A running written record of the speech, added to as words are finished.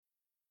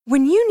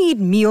When you need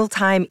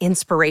mealtime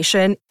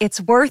inspiration,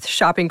 it's worth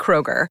shopping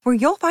Kroger, where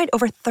you'll find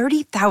over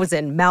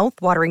 30,000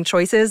 mouth-watering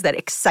choices that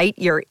excite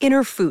your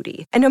inner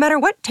foodie. And no matter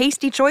what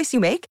tasty choice you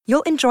make,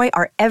 you'll enjoy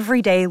our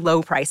everyday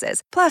low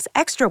prices, plus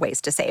extra ways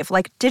to save,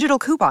 like digital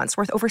coupons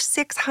worth over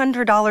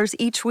 $600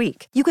 each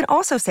week. You can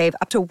also save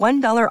up to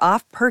 $1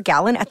 off per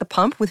gallon at the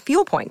pump with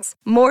fuel points.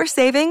 More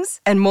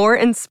savings and more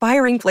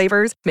inspiring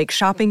flavors make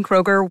shopping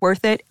Kroger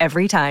worth it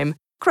every time.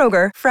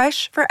 Kroger,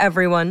 fresh for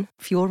everyone.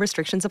 Fuel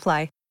restrictions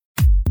apply.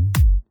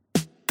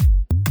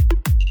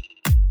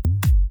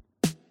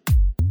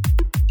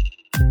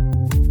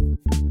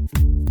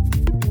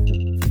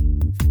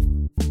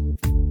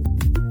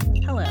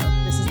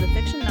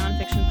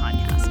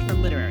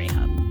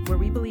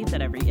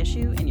 That every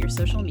issue in your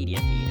social media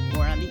feed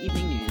or on the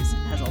evening news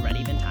has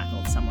already been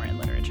tackled somewhere in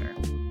literature.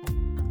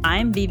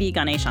 I'm Vivi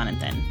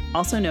Ganeshananthan,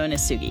 also known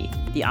as Sugi,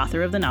 the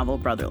author of the novel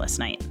Brotherless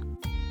Night.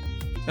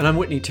 And I'm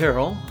Whitney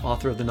Terrell,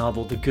 author of the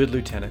novel The Good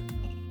Lieutenant.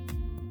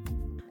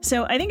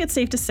 So I think it's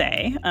safe to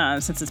say,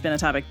 since it's been a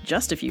topic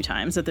just a few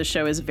times, that the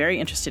show is very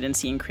interested in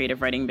seeing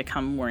creative writing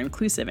become more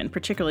inclusive, and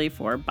particularly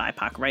for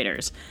BIPOC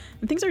writers.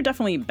 And things are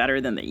definitely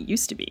better than they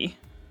used to be.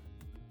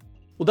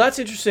 Well, that's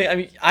interesting. I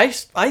mean,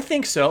 I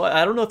think so.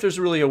 I don't know if there's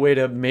really a way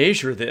to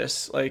measure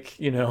this, like,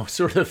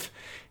 sort of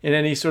in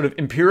any sort of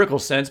empirical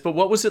sense. But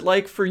what was it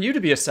like for you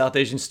to be a South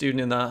Asian student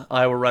in the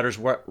Iowa Writers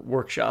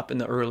Workshop in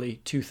the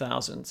early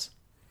 2000s?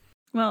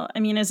 Well,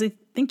 I mean, as I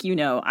think you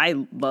know,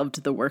 I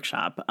loved the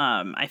workshop.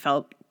 I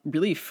felt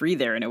really free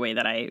there in a way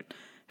that I've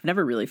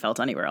never really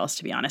felt anywhere else,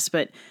 to be honest.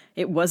 But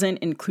it wasn't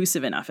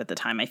inclusive enough at the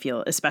time, I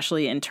feel,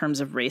 especially in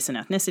terms of race and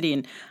ethnicity.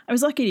 And I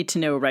was lucky to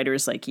know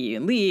writers like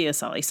Ian Lee,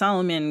 Asali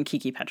Solomon,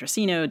 Kiki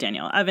Petrosino,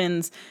 Danielle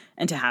Evans,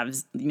 and to have,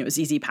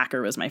 ZZ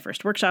Packer was my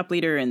first workshop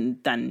leader.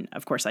 And then,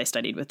 of course, I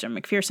studied with Jim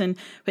McPherson.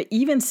 But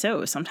even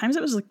so, sometimes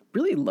it was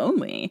really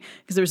lonely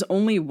because there was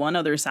only one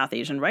other South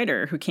Asian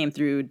writer who came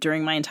through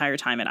during my entire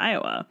time at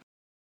Iowa.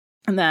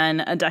 And then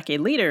a decade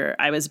later,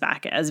 I was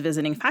back as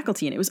visiting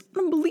faculty, and it was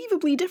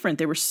unbelievably different.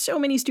 There were so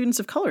many students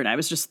of color, and I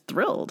was just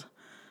thrilled.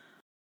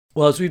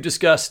 Well, as we've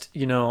discussed,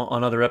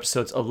 on other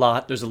episodes,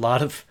 there's a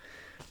lot of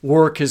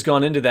work has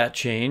gone into that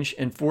change.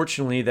 And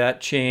fortunately, that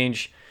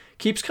change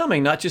keeps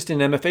coming, not just in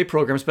MFA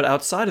programs, but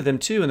outside of them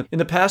too. In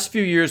the past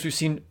few years, we've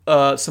seen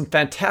some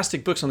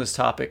fantastic books on this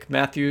topic.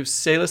 Matthew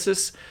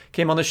Salisis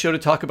came on the show to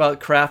talk about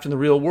craft in the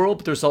real world,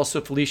 but there's also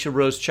Felicia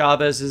Rose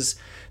Chavez's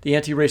The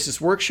Anti-Racist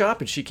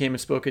Workshop, and she came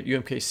and spoke at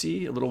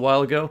UMKC a little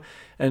while ago,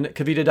 and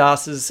Kavita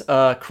Das's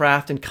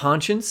Craft and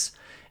Conscience.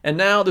 And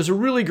now there's a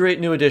really great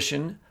new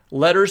edition,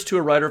 Letters to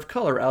a Writer of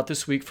Color, out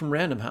this week from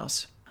Random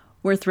House.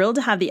 We're thrilled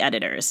to have the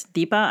editors,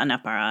 Deepa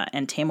Anappara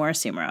and Taymour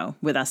Soomro,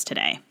 with us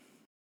today.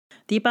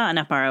 Deepa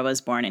Anappara was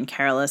born in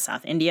Kerala,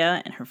 South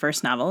India, and her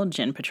first novel,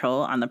 Gin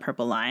Patrol on the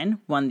Purple Line,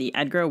 won the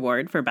Edgar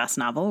Award for Best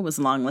Novel, was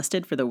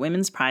longlisted for the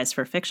Women's Prize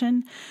for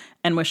Fiction,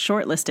 and was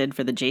shortlisted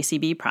for the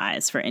JCB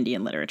Prize for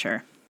Indian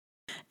Literature.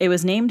 It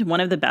was named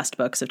one of the best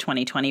books of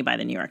 2020 by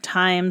the New York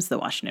Times, the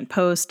Washington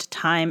Post,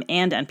 Time,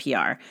 and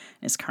NPR, and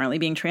is currently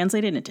being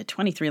translated into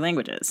 23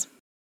 languages.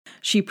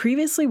 She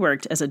previously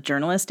worked as a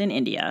journalist in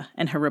India,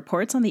 and her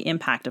reports on the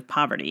impact of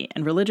poverty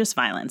and religious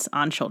violence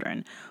on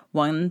children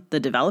won the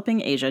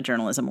Developing Asia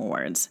Journalism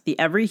Awards, the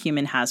Every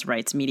Human Has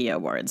Rights Media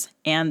Awards,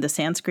 and the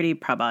Sanskriti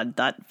Prabha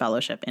Dutt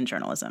Fellowship in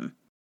Journalism.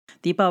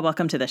 Deepa,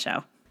 welcome to the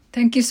show.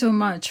 Thank you so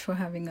much for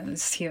having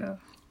us here.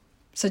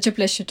 Such a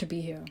pleasure to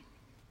be here.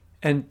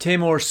 And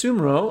Taymour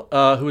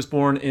Soomro, who was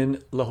born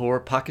in Lahore,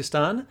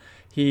 Pakistan.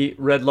 He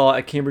read law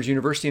at Cambridge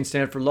University and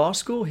Stanford Law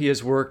School. He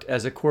has worked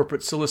as a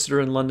corporate solicitor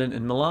in London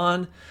and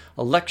Milan,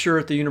 a lecturer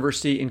at the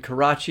university in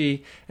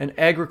Karachi, an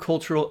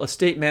agricultural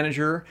estate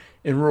manager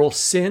in rural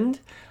Sindh,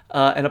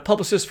 and a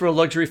publicist for a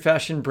luxury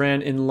fashion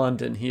brand in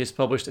London. He has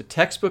published a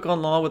textbook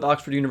on law with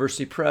Oxford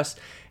University Press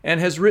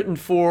and has written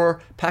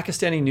for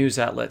Pakistani news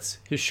outlets.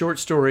 His short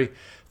story,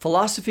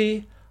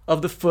 Philosophy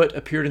of the Foot,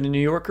 appeared in The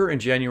New Yorker in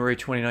January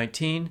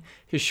 2019.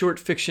 His short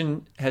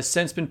fiction has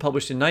since been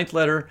published in Ninth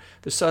Letter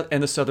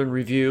and the Southern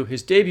Review.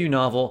 His debut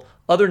novel,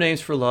 Other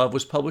Names for Love,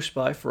 was published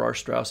by Farrar,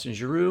 Straus and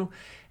Giroux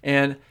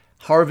and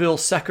Harville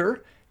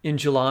Secker in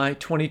July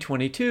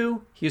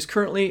 2022. He is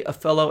currently a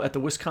fellow at the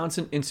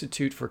Wisconsin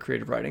Institute for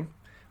Creative Writing.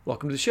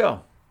 Welcome to the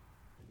show.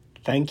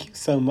 Thank you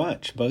so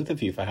much, both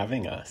of you, for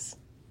having us.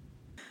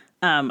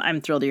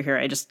 I'm thrilled you're here.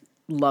 I just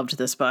loved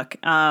this book.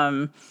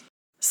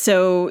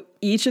 So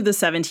each of the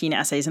 17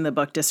 essays in the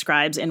book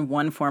describes in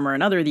one form or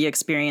another the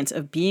experience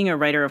of being a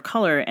writer of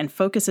color and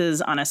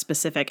focuses on a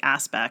specific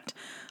aspect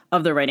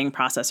of the writing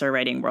process or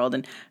writing world.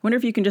 And I wonder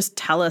if you can just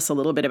tell us a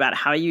little bit about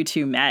how you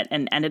two met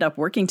and ended up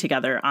working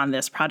together on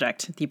this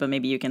project. Deepa,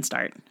 maybe you can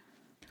start.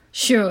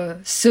 Sure.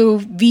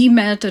 So we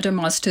met at a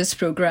master's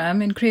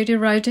program in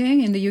creative writing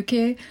in the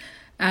UK.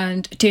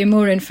 And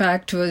Taymour, in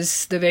fact,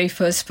 was the very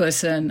first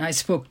person I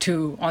spoke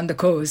to on the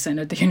course and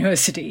at the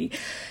university.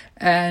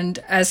 And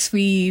as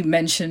we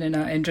mentioned in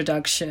our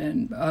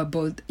introduction,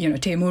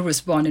 Taymour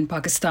was born in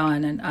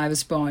Pakistan and I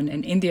was born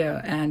in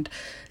India. And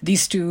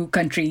these two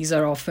countries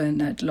are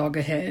often at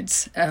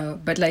loggerheads.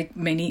 But like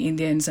many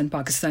Indians and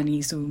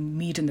Pakistanis who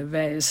meet in the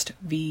West,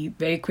 we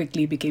very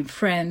quickly became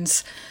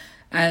friends.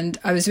 And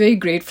I was very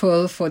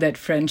grateful for that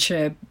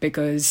friendship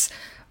because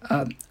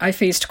I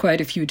faced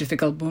quite a few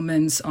difficult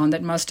moments on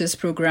that master's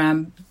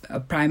program,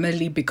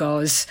 primarily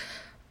because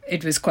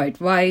it was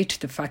quite white,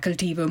 the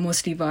faculty were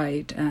mostly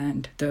white,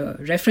 and the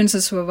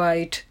references were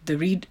white,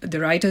 the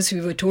writers we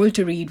were told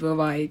to read were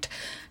white,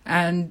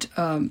 and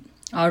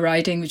our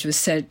writing, which was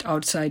set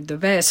outside the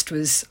West,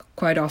 was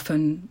quite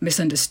often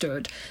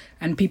misunderstood.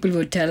 And people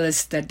would tell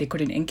us that they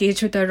couldn't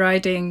engage with our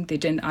writing, they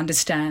didn't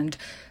understand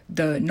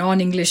the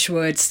non-English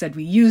words that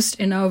we used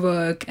in our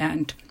work,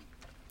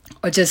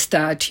 or just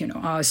that,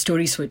 our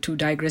stories were too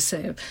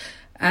digressive.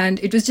 And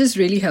it was just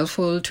really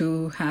helpful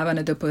to have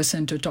another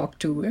person to talk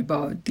to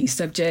about these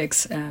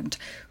subjects. And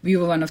we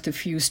were one of the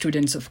few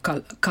students of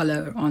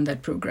color on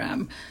that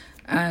program.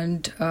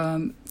 And,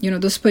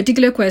 those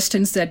particular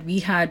questions that we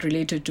had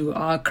related to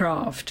our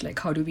craft, like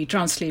how do we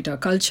translate our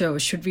culture or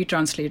should we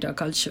translate our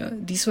culture,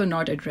 these were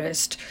not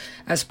addressed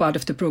as part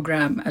of the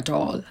program at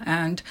all.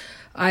 And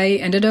I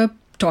ended up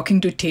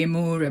talking to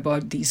Taymour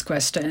about these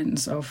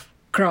questions of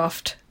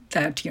craft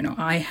that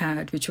I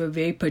had, which were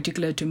very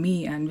particular to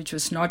me and which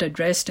was not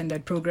addressed in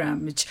that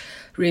program, which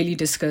really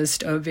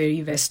discussed a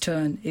very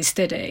Western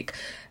aesthetic.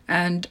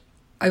 And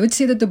I would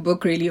say that the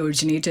book really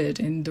originated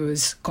in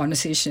those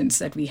conversations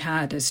that we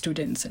had as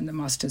students in the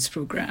master's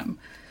program.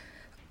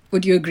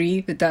 Would you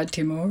agree with that,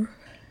 Taymour?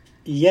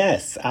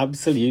 Yes,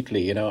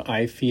 absolutely.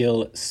 I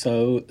feel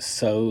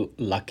so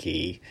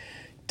lucky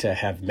to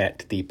have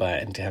met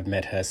Deepa and to have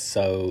met her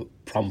so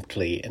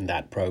promptly in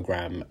that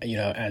program.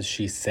 As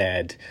she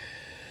said,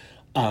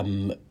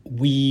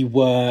 we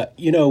were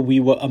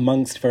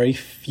amongst very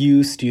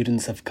few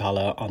students of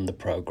color on the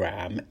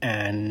program,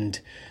 and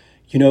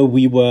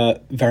we were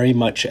very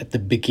much at the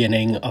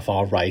beginning of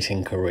our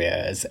writing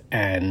careers,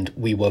 and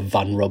we were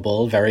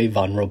very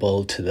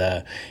vulnerable to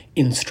the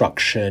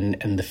instruction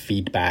and the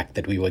feedback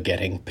that we were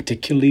getting,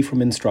 particularly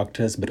from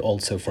instructors, but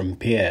also from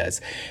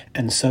peers.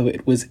 And so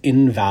it was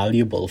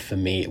invaluable for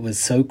me. It was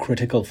so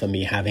critical for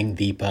me having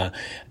Deepa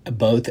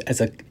both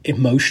as an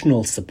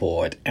emotional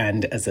support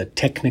and as a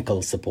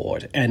technical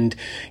support. And,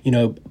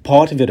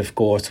 part of it, of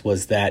course,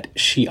 was that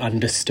she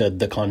understood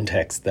the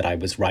context that I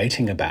was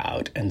writing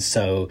about. And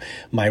so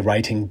my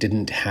writing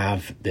didn't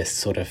have this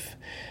sort of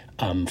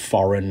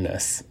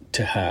foreignness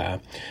to her.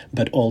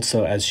 But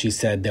also, as she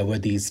said, there were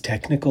these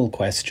technical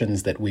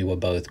questions that we were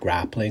both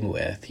grappling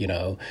with.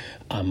 The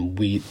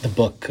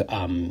book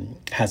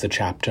has a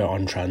chapter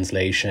on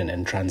translation,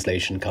 and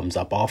translation comes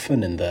up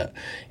often in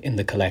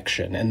the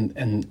collection.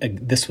 And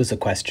this was a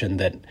question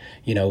that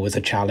was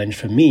a challenge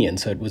for me, and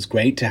so it was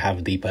great to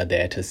have Deepa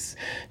there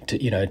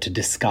to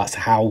discuss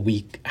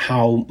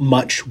how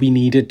much we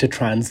needed to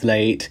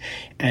translate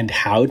and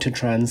how to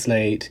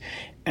translate.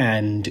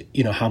 And,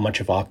 how much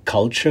of our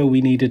culture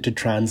we needed to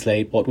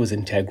translate, what was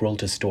integral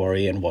to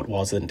story and what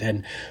wasn't.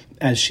 And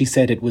as she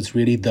said, it was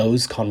really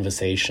those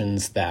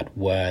conversations that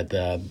were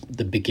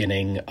the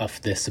beginning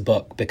of this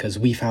book, because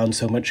we found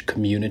so much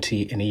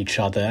community in each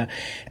other.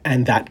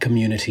 And that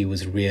community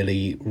was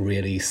really,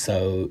 really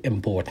so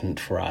important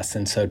for us.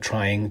 And so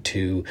trying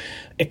to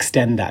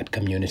extend that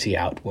community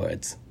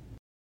outwards.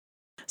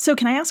 So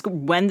can I ask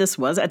when this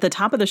was? At the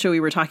top of the show, we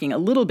were talking a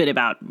little bit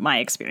about my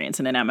experience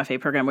in an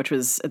MFA program, which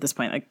was at this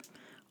point like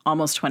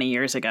almost 20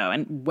 years ago.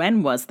 And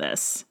when was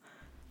this?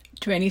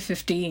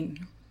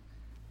 2015.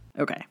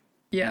 Okay.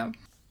 Yeah.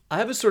 I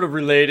have a sort of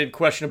related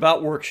question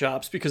about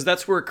workshops, because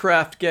that's where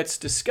craft gets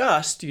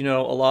discussed,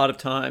 a lot of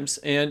times.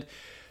 And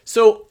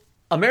so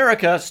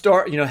America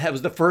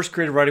was the first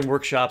creative writing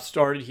workshop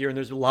started here, and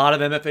there's a lot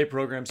of MFA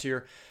programs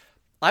here.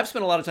 I've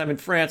spent a lot of time in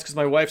France because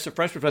my wife's a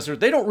French professor.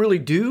 They don't really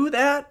do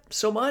that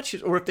so much,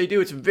 or if they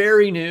do, it's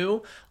very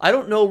new. I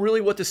don't know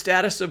really what the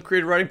status of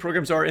creative writing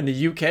programs are in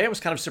the UK. I was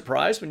kind of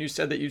surprised when you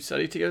said that you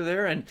studied together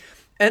there. And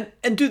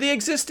do they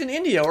exist in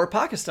India or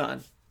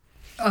Pakistan?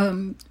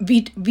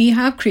 We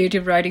have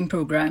creative writing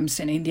programs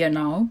in India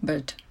now,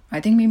 but I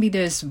think maybe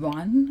there's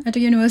one at a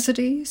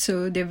university.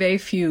 So there are very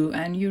few,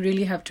 and you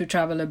really have to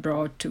travel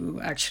abroad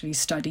to actually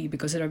study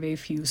because there are very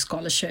few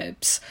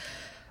scholarships.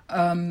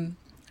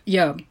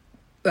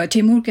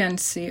 Taymour can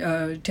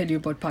tell you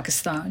about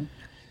Pakistan.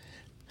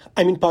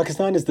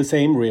 Pakistan is the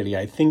same, really.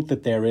 I think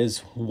that there is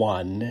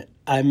one.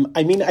 I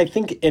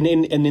think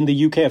in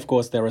the UK, of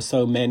course, there are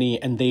so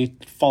many, and they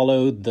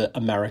follow the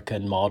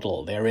American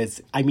model. There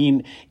is,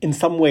 in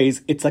some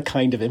ways, it's a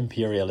kind of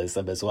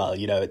imperialism as well.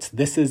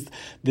 This is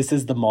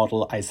the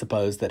model, I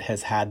suppose, that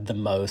has had the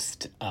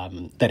most,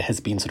 that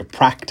has been sort of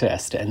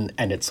practiced, and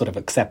it's sort of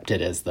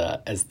accepted as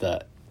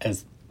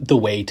the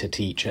way to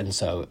teach, and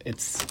so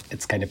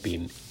it's kind of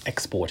been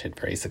exported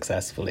very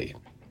successfully.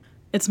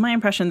 It's my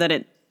impression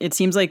that it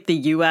seems like the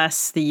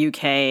US, the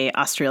UK,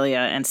 Australia,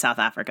 and South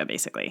Africa,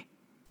 basically.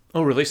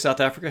 Oh, really? South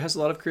Africa has a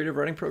lot of creative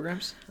writing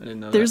programs? I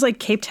didn't know There's that. like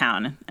Cape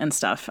Town and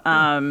stuff.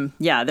 There's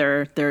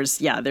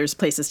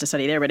places to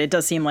study there, but it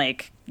does seem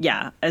like,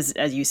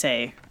 as you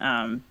say,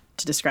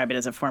 to describe it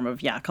as a form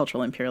of,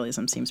 cultural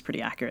imperialism seems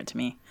pretty accurate to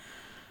me.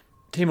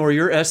 Taymour,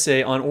 your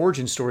essay on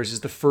origin stories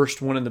is the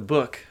first one in the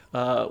book.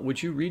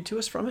 Would you read to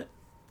us from it?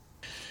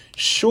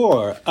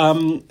 Sure.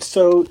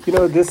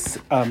 This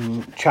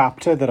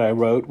chapter that I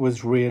wrote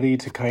was really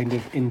to kind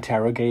of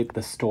interrogate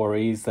the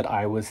stories that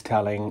I was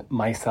telling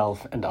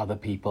myself and other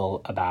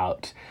people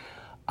about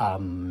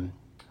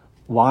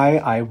why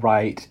I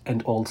write,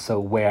 and also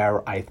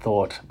where I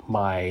thought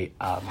my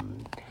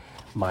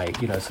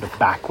sort of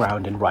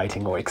background in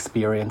writing or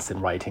experience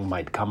in writing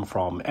might come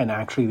from. And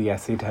actually the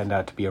essay turned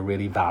out to be a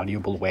really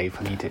valuable way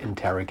for me to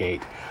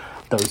interrogate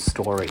those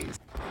stories.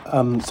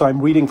 So I'm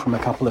reading from a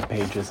couple of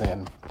pages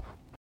in.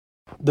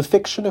 The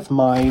fiction of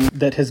mine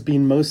that has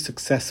been most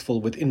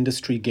successful with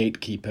industry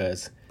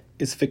gatekeepers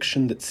is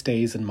fiction that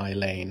stays in my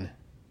lane.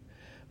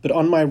 But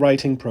on my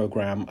writing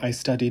program, I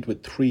studied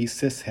with 3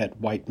 cishet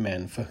white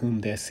men for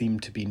whom there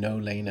seemed to be no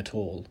lane at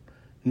all,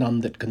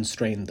 none that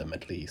constrained them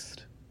at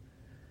least.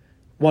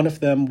 One of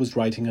them was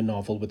writing a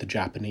novel with a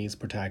Japanese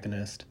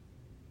protagonist,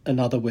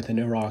 another with an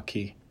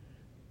Iraqi,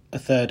 a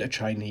third a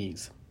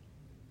Chinese.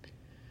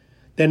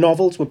 Their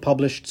novels were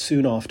published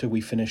soon after we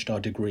finished our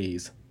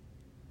degrees.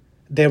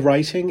 Their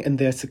writing and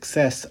their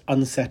success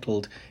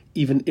unsettled,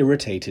 even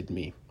irritated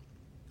me.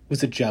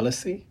 Was it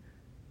jealousy?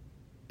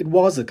 It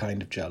was a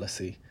kind of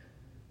jealousy,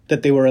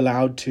 that they were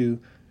allowed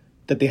to,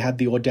 that they had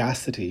the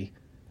audacity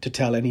to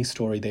tell any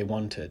story they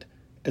wanted,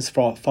 as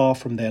far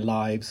from their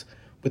lives,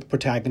 with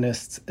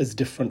protagonists as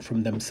different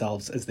from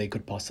themselves as they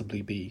could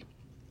possibly be.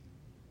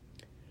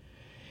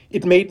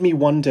 It made me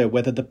wonder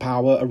whether the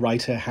power a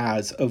writer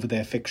has over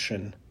their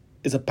fiction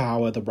is a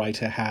power the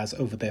writer has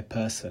over their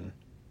person.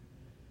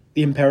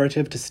 The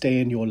imperative to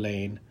stay in your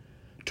lane,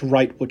 to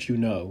write what you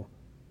know.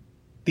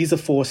 These are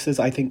forces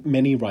I think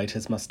many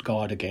writers must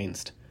guard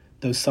against,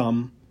 though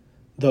some,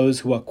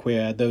 those who are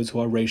queer, those who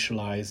are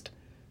racialized,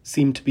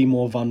 seem to be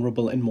more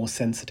vulnerable and more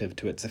sensitive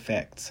to its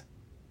effects.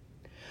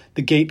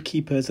 The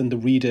gatekeepers and the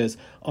readers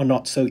are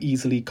not so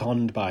easily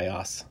conned by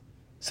us,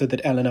 so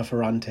that Elena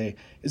Ferrante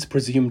is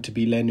presumed to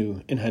be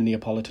Lenu in her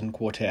Neapolitan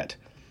quartet,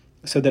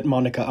 so that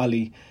Monica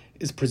Ali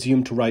is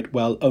presumed to write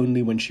well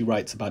only when she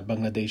writes about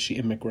Bangladeshi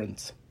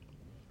immigrants.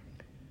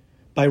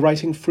 By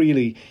writing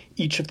freely,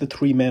 each of the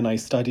 3 men I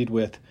studied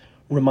with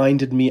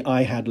reminded me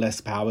I had less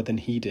power than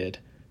he did,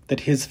 that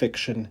his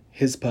fiction,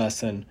 his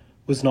person,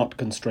 was not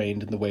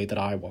constrained in the way that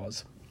I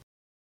was.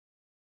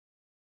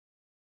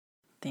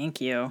 Thank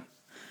you.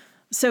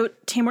 So,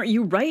 Taymour,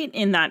 you write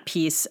in that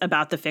piece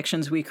about the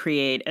fictions we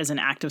create as an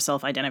act of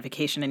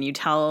self-identification, and you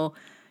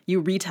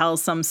retell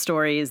some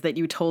stories that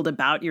you told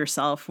about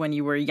yourself when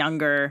you were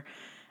younger.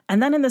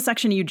 And then in the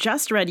section you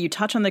just read, you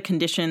touch on the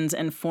conditions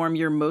and form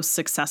your most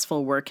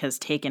successful work has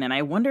taken. And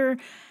I wonder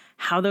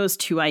how those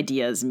 2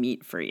 ideas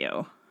meet for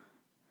you.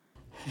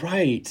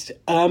 Right.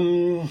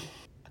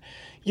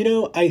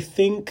 I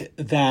think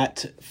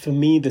that for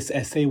me, this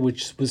essay,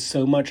 which was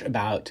so much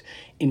about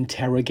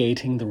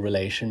interrogating the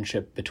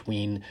relationship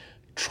between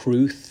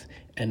truth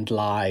and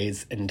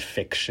lies and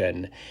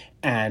fiction.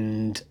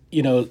 And,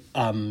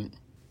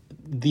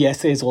 the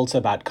essay is also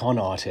about con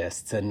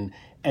artists and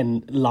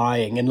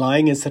lying. And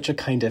lying is such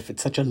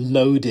a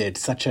loaded,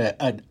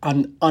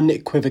 an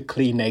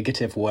unequivocally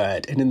negative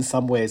word. And in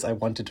some ways, I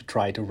wanted to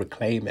try to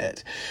reclaim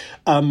it.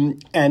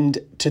 And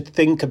to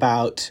think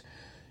about,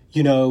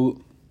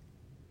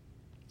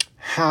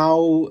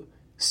 how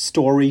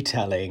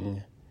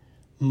storytelling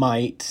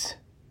might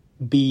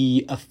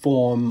be a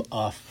form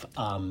of,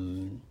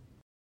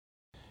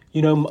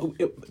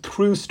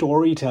 through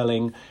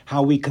storytelling,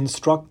 how we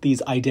construct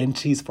these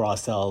identities for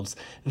ourselves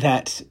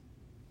that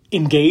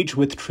engage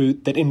with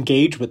truth, that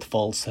engage with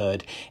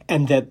falsehood,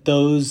 and that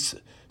those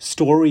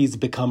stories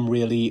become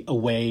really a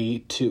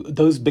way to,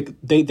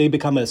 they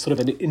become a sort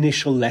of an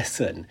initial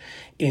lesson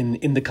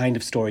in the kind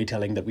of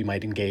storytelling that we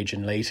might engage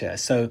in later.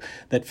 So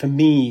that for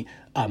me,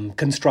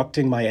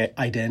 constructing my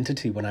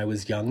identity when I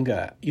was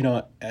younger,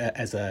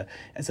 as a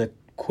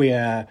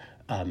queer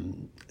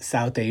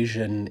South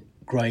Asian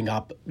growing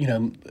up,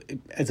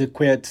 as a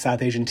queer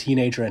South Asian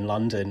teenager in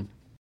London,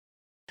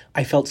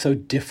 I felt so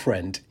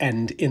different,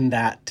 and in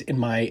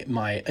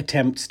my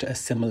attempts to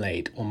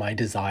assimilate or my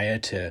desire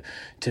to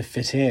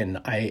fit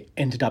in, I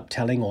ended up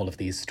telling all of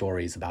these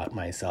stories about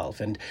myself.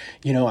 And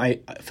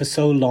for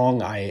so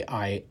long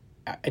I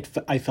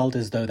felt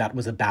as though that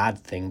was a bad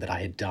thing that I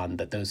had done,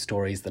 that those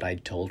stories that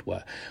I'd told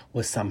were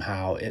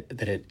somehow it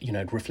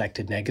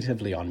reflected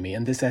negatively on me.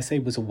 And this essay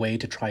was a way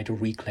to try to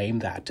reclaim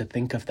that, to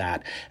think of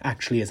that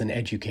actually as an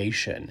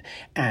education,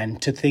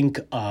 and to think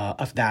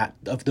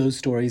of those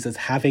stories as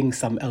having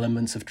some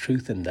elements of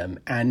truth in them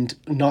and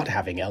not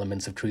having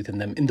elements of truth in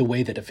them in the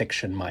way that a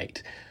fiction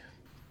might.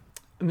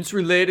 And it's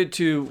related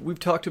to, we've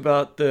talked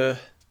about the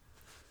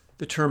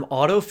the term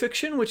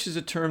autofiction, which is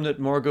a term that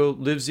Margot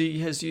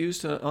Livesey has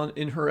used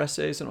in her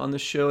essays and on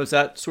this show. Is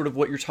that sort of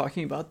what you're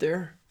talking about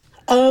there?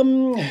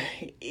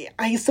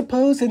 I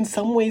suppose in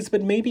some ways,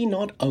 but maybe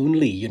not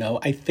only.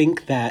 I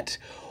think that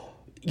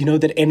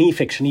that any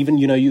fiction, even,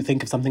 you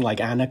think of something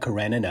like Anna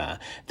Karenina,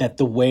 that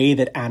the way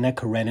that Anna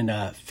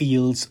Karenina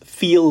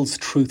feels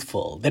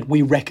truthful, that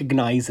we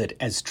recognize it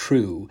as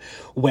true,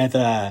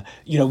 whether,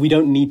 we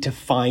don't need to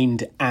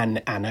find an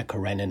Anna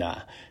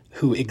Karenina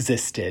who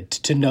existed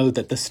to know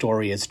that the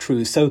story is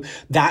true. So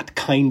that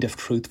kind of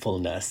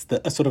truthfulness,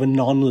 a sort of a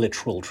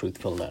non-literal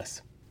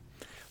truthfulness.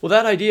 Well,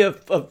 that idea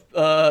of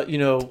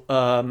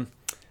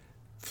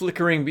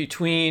flickering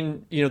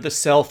between, the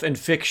self and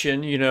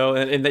fiction,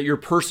 and that your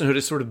personhood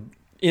is sort of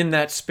in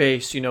that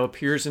space,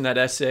 appears in that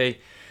essay.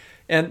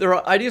 And there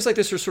are ideas like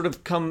this are sort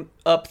of come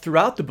up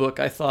throughout the book,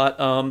 I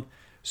thought.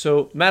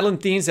 So Madeline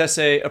Thiene's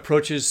essay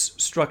approaches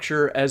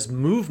structure as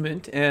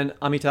movement, and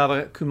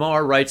Amitabha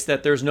Kumar writes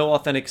that there's no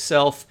authentic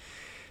self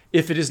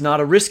if it is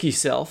not a risky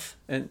self.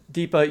 And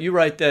Deepa, you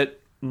write that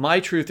my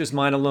truth is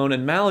mine alone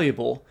and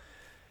malleable.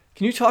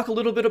 Can you talk a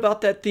little bit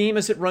about that theme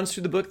as it runs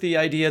through the book, the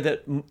idea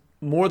that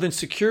more than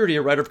security,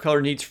 a writer of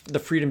color needs the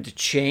freedom to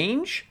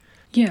change?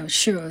 Yeah,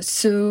 sure.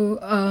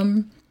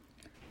 So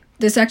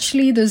there's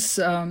actually this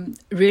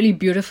really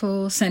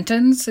beautiful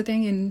sentence, I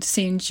think, in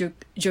Saint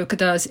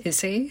Jokata's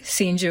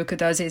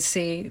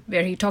essay,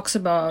 where he talks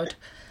about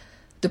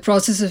the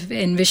process of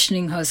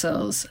envisioning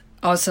ourselves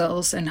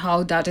and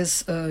how that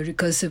is a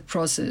recursive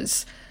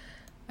process,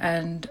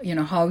 and,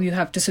 how you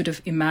have to sort of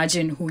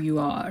imagine who you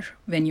are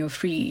when you're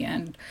free.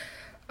 And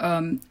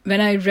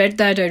when I read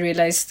that, I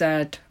realized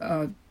that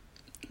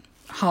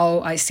how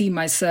I see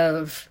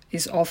myself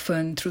is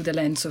often through the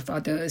lens of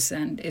others,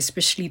 and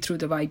especially through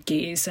the white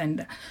gaze.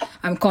 And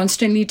I'm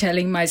constantly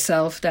telling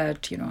myself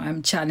that,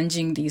 I'm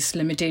challenging these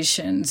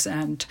limitations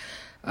and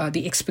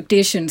the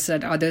expectations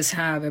that others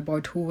have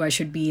about who I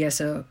should be as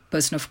a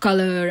person of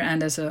color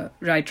and as a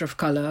writer of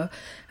color.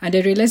 And I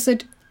realized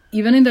that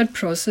even in that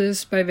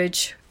process by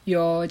which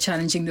you're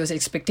challenging those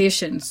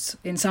expectations,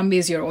 in some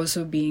ways you're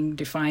also being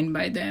defined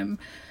by them.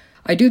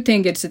 I do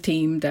think it's a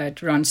theme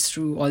that runs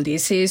through all the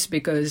essays,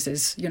 because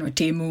as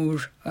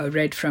Taymour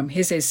read from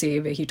his essay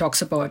where he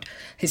talks about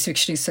his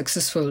fiction is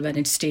successful when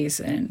it stays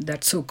in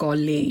that so-called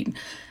lane.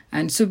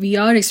 And so we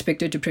are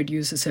expected to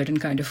produce a certain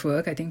kind of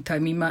work. I think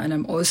Tamima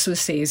Anam also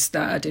says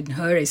that in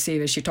her essay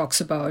where she talks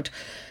about,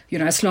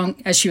 as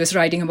long as she was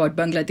writing about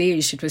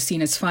Bangladesh, it was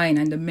seen as fine.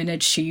 And the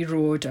minute she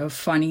wrote a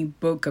funny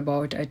book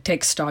about a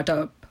tech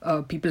startup,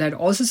 people had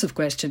all sorts of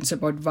questions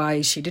about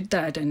why she did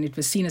that, and it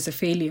was seen as a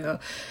failure.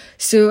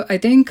 So I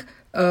think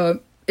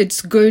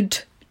it's good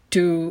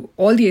to,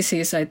 all the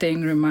essays, I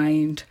think,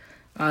 remind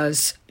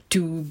us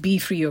to be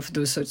free of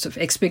those sorts of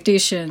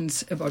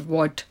expectations about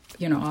what,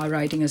 our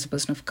writing as a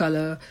person of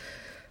color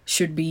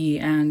should be.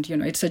 And,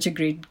 it's such a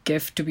great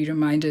gift to be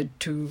reminded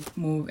to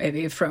move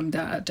away from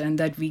that, and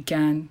that we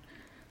can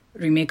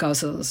remake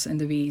ourselves in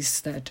the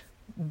ways that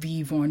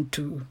we want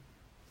to,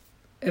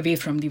 away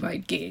from the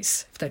white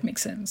gaze, if that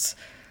makes sense.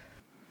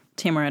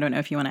 Taymour, I don't know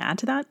if you want to add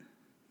to that?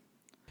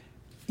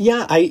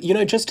 Yeah,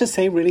 just to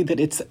say really that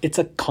it's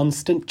a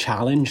constant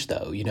challenge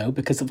though,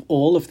 because of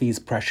all of these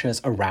pressures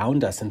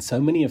around us, and so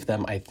many of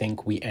them, I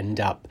think we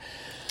end up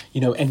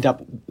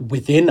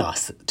within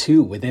us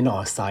too, within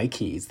our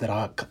psyches, that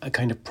are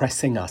kind of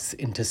pressing us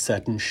into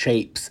certain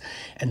shapes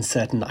and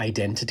certain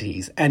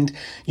identities. And,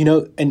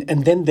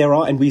 and then there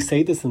are, and we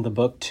say this in the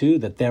book too,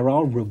 that there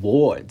are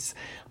rewards,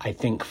 I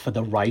think, for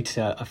the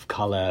writer of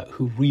color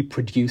who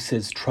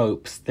reproduces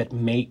tropes that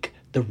make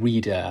the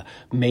reader,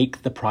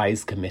 make the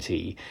prize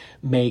committee,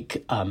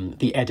 make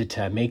the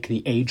editor, make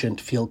the agent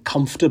feel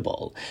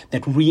comfortable,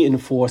 that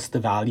reinforce the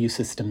value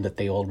system that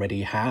they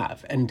already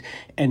have. And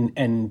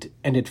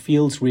it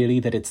feels really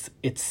that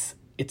it's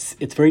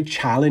very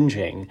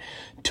challenging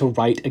to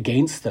write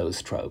against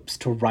those tropes,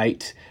 to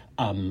write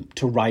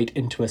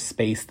into a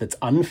space that's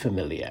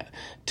unfamiliar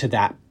to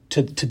that.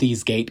 To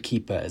these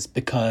gatekeepers,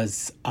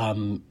 because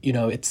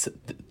it's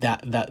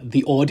that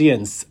the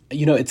audience,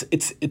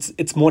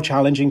 it's more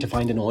challenging to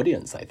find an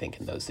audience, I think,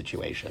 in those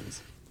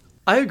situations.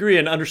 I agree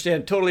and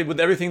understand totally with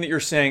everything that you're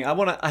saying.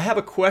 I have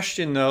a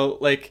question though.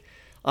 Like,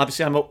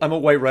 obviously, I'm a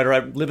white writer. I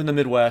live in the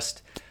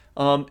Midwest,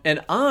 and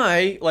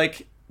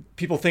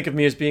people think of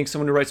me as being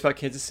someone who writes about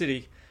Kansas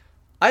City.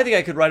 I think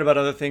I could write about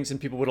other things,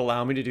 and people would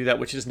allow me to do that,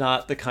 which is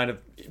not the kind of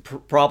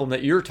problem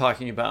that you're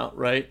talking about,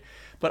 right?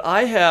 But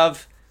I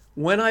have.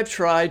 When I've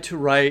tried to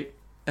write,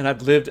 and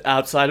I've lived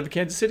outside of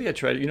Kansas City, I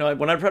tried,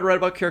 when I've tried to write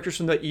about characters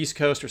from the East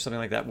Coast or something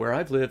like that, where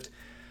I've lived,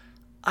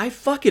 I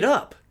fuck it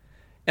up.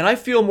 And I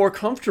feel more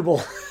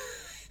comfortable,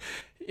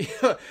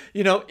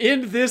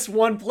 in this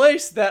one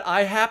place that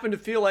I happen to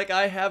feel like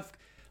I have,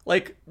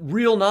 like,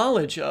 real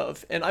knowledge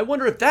of. And I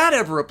wonder if that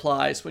ever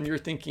applies when you're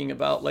thinking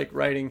about, like,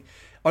 writing.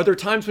 Are there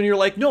times when you're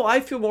like, no,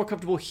 I feel more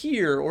comfortable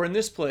here or in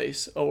this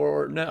place,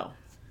 or no?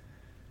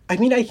 I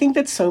mean, I think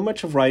that so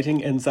much of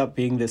writing ends up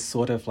being this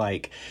sort of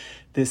like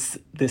this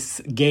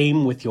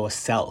game with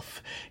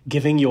yourself,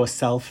 giving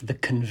yourself the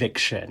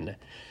conviction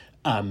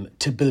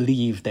to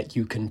believe that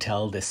you can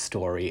tell this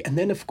story. And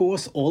then, of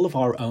course, all of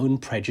our own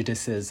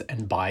prejudices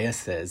and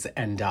biases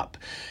end up,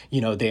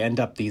 they end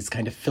up these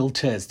kind of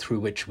filters through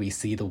which we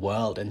see the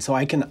world. And so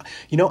I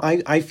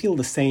feel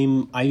the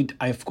same.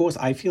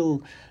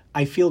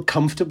 I feel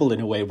comfortable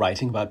in a way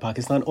writing about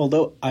Pakistan,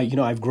 although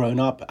I've grown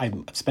up,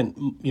 I've spent,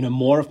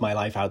 more of my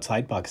life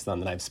outside Pakistan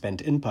than I've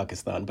spent in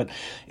Pakistan. But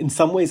in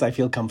some ways I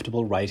feel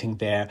comfortable writing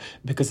there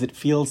because it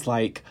feels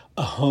like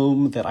a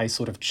home that I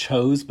sort of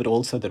chose, but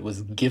also that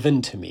was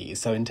given to me.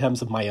 So in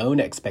terms of my own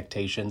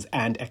expectations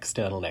and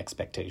external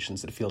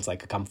expectations, it feels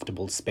like a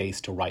comfortable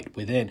space to write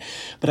within.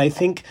 But I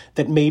think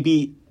that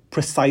maybe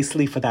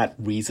precisely for that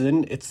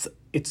reason, it's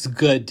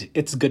good.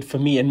 It's good for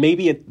me, and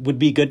maybe it would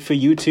be good for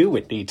you too,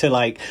 Whitney.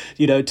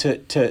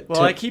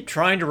 I keep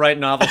trying to write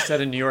novels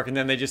set in New York, and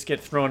then they just get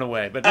thrown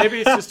away. But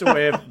maybe it's just a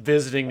way of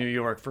visiting New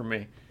York for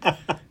me.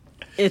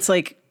 It's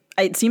like,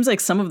 it seems like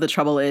some of the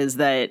trouble is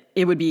that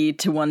it would be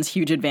to one's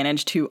huge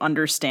advantage to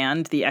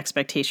understand the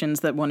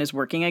expectations that one is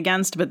working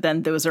against, but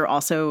then those are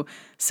also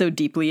so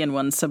deeply in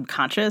one's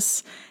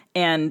subconscious.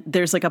 And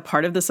there's like a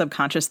part of the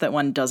subconscious that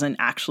one doesn't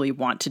actually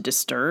want to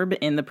disturb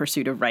in the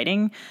pursuit of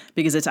writing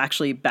because it's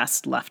actually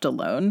best left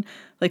alone.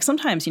 Like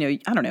sometimes, I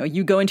don't know,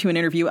 you go into an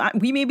interview,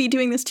 we may be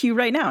doing this to you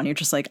right now, and you're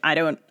just like,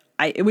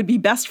 it would be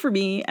best for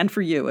me and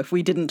for you if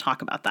we didn't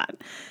talk about that,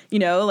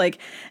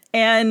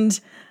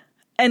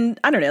 and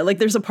I don't know, like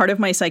there's a part of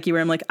my psyche where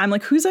I'm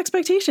like, whose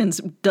expectations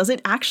does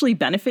it actually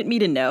benefit me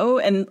to know?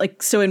 And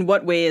like, so in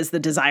what way is the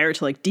desire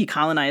to like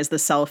decolonize the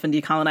self and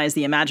decolonize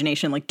the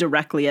imagination like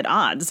directly at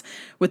odds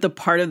with the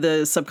part of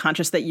the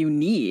subconscious that you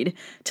need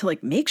to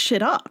like make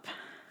shit up?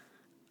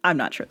 I'm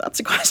not sure that's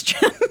a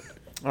question.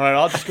 All right,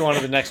 I'll just go on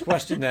to the next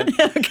question then.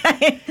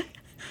 Okay.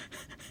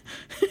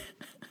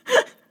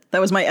 That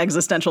was my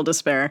existential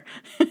despair.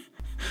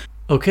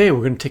 Okay,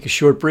 we're going to take a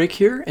short break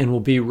here and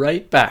we'll be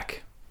right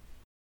back.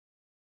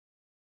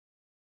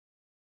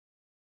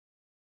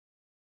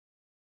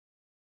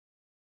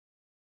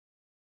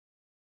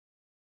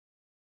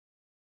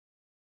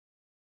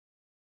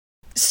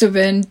 So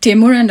when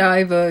Taymour and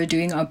I were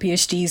doing our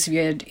PhDs, we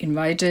had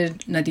invited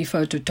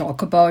Nadeefa to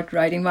talk about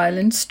writing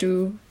violence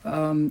to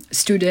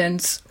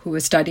students who were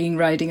studying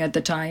writing at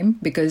the time,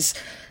 because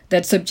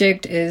that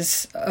subject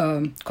is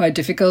quite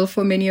difficult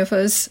for many of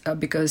us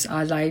because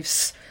our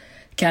lives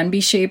can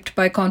be shaped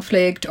by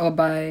conflict or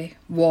by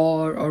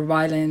war or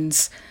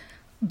violence.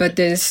 But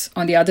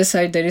on the other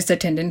side, there is a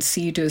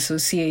tendency to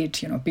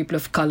associate, people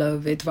of color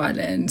with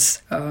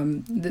violence.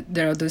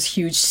 There are those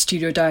huge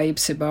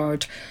stereotypes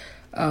about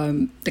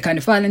the kind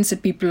of violence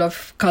that people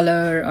of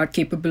color are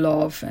capable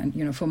of.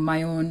 And, from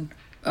my own,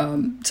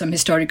 some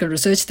historical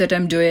research that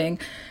I'm doing,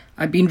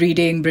 I've been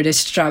reading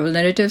British travel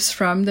narratives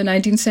from the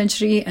 19th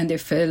century, and they're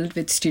filled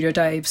with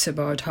stereotypes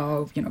about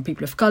how,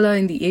 people of color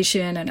in the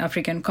Asian and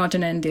African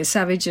continent, they're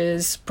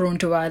savages, prone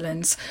to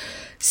violence.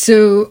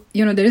 So,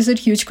 there is a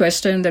huge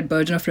question, that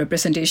burden of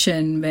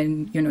representation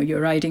when, you're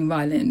writing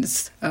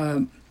violence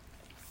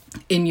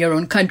in your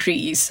own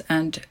countries.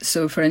 And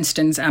so, for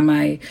instance, am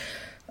I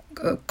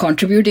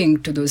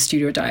contributing to those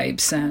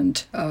stereotypes?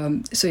 And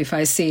so if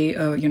I say,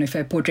 if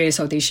I portray a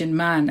South Asian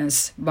man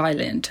as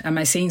violent, am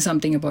I saying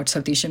something about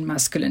South Asian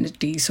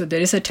masculinity? So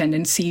there is a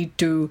tendency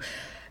to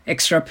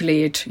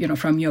extrapolate,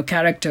 from your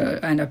character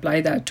and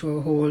apply that to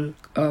a whole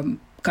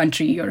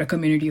country or a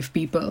community of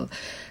people.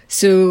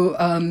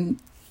 So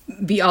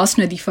we asked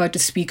Nadeefa to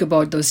speak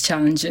about those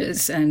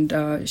challenges,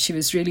 and she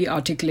was really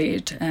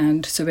articulate.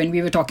 And so when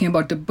we were talking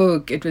about the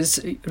book, it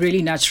was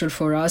really natural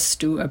for us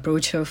to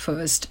approach her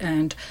first.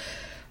 And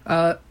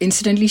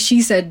incidentally,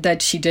 she said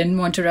that she didn't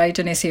want to write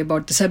an essay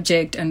about the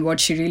subject, and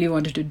what she really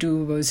wanted to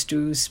do was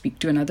to speak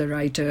to another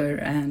writer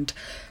and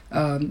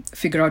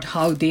figure out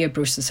how they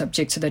approach the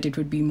subject so that it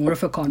would be more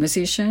of a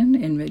conversation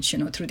in which,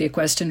 through their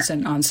questions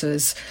and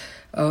answers,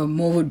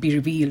 more would be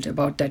revealed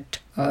about that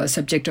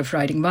subject of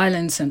writing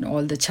violence and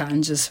all the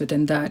challenges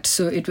within that.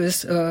 So it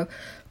was a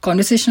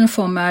conversational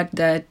format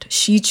that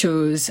she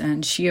chose,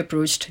 and she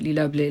approached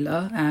Leela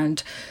Ablela,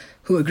 and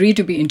who agreed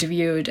to be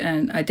interviewed.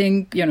 And I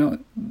think,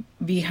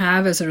 we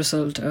have, as a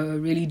result, a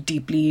really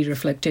deeply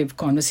reflective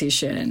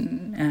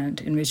conversation, and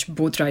in which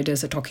both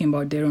writers are talking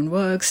about their own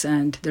works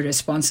and the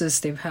responses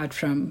they've had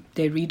from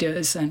their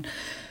readers, and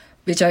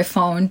which I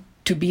found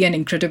to be an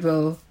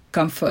incredible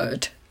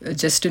comfort,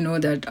 just to know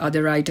that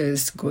other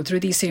writers go through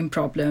these same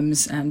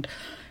problems and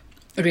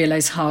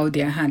realize how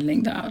they are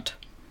handling that.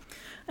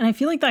 And I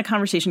feel like that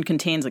conversation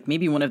contains like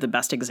maybe one of the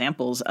best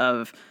examples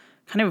of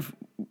kind of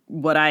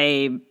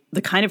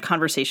the kind of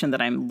conversation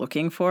that I'm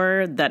looking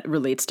for that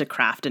relates to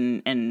craft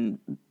and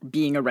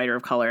being a writer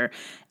of color,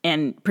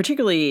 and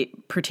particularly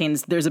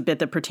there's a bit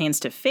that pertains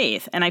to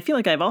faith. And I feel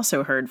like I've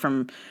also heard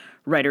from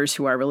writers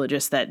who are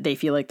religious that they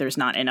feel like there's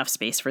not enough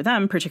space for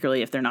them,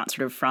 particularly if they're not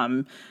sort of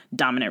from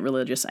dominant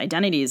religious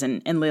identities.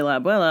 And Leela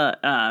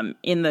Ablela,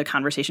 in the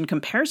conversation,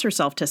 compares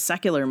herself to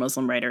secular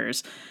Muslim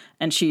writers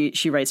And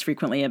she writes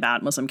frequently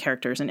about Muslim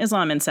characters in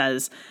Islam and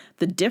says,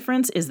 "The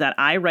difference is that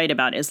I write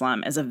about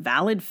Islam as a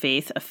valid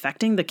faith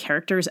affecting the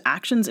characters'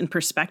 actions and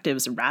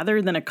perspectives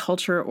rather than a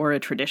culture or a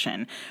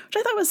tradition," which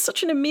I thought was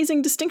such an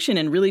amazing distinction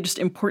and really just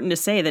important to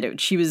say that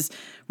she was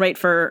right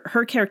for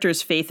her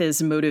character's faith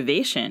as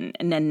motivation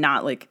and then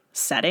not like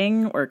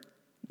setting or,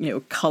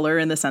 color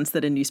in the sense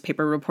that a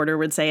newspaper reporter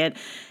would say it.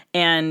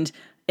 And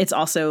it's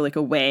also like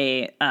a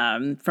way,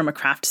 from a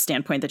craft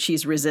standpoint, that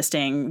she's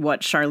resisting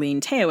what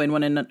Charlene Teo in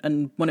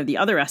one of the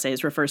other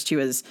essays refers to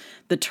as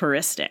the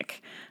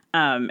touristic.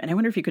 And I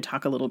wonder if you could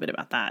talk a little bit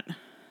about that.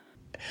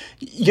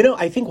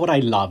 I think what I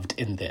loved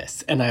in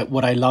this, and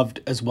what I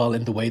loved as well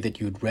in the way that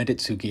you'd read it,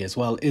 Suki, as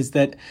well, is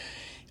that,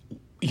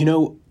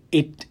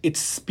 it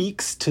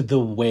speaks to the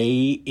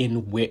way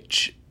in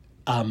which,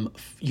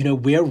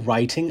 we're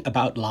writing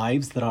about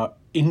lives that are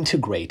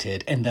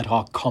integrated and that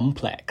are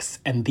complex.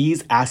 And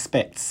these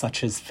aspects,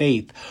 such as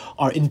faith,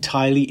 are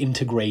entirely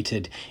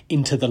integrated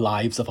into the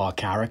lives of our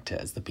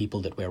characters, the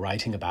people that we're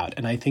writing about.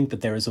 And I think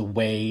that there is a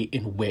way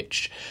in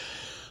which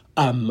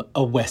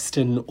a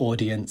Western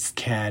audience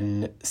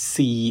can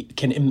see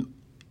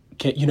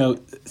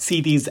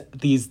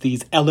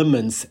these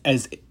elements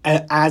as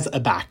a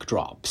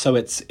backdrop. So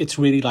it's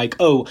really like,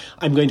 oh,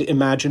 I'm going to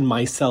imagine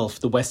myself,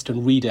 the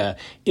Western reader,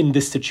 in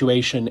this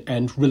situation,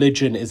 and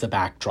religion is a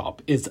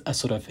backdrop, is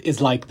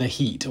like the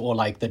heat or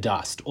like the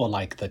dust or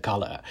like the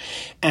color.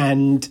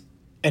 And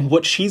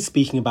what she's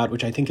speaking about,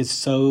 which I think is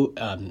so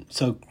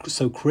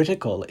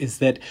critical, is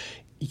that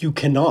you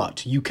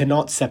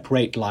cannot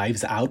separate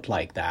lives out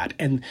like that.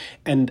 And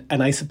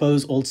I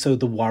suppose also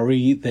the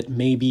worry that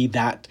maybe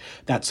that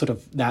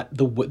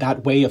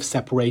way of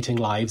separating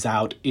lives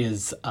out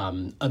is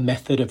a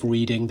method of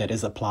reading that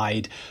is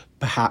applied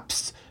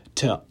perhaps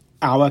to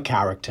our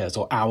characters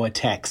or our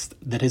text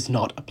that is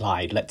not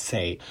applied, let's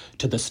say,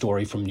 to the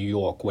story from New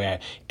York, where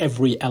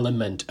every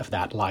element of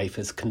that life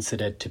is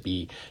considered to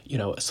be,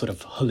 sort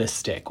of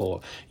holistic, or,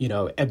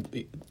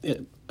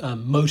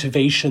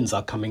 motivations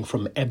are coming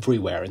from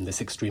everywhere in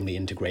this extremely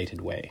integrated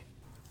way.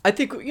 I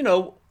think,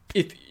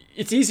 if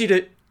it's easy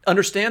to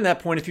understand that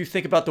point if you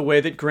think about the way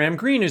that Graham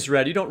Greene is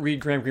read. You don't read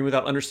Graham Greene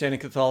without understanding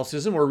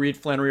Catholicism, or read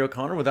Flannery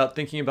O'Connor without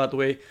thinking about the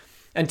way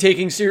and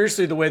taking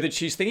seriously the way that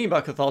she's thinking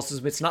about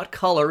Catholicism. It's not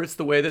color, it's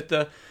the way that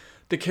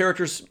the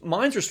characters'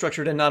 minds are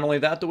structured, and not only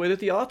that, the way that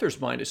the author's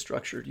mind is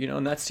structured,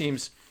 and that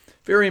seems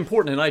very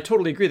important. And I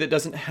totally agree that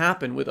doesn't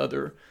happen with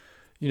other,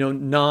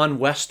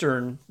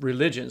 non-Western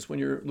religions when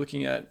you're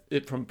looking at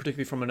it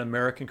particularly from an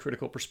American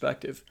critical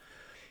perspective.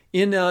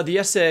 In the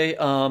essay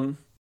on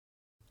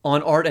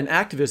art and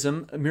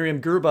activism,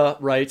 Miriam Gerba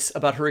writes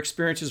about her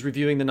experiences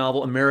reviewing the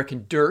novel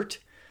American Dirt,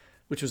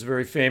 which was a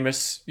very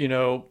famous,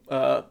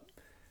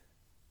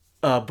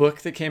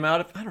 book that came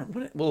out.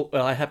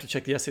 I have to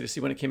check the essay to see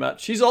when it came out.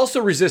 She's also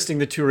resisting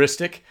the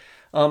touristic.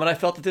 And I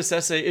felt that this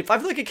essay, I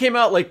feel like it came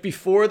out like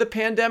before the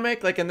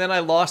pandemic, and then I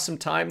lost some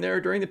time there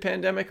during the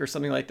pandemic or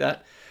something like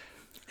that.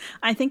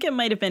 I think it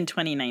might have been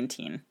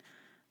 2019.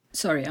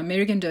 Sorry,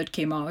 American Dirt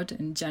came out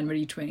in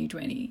January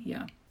 2020.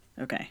 Yeah.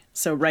 Okay.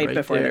 So right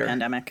before the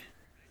pandemic.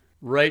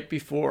 Right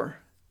before.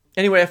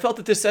 Anyway, I felt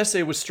that this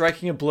essay was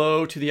striking a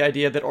blow to the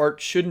idea that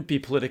art shouldn't be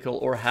political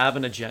or have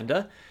an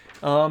agenda.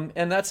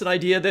 And that's an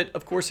idea that,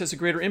 of course, has a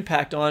greater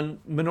impact on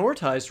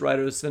minoritized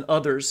writers than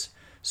others.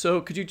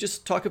 So could you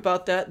just talk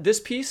about this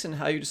piece and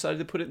how you decided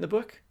to put it in the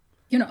book?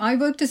 I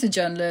worked as a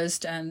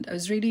journalist, and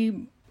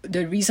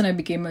the reason I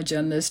became a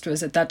journalist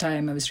was at that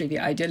time I was really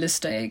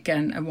idealistic,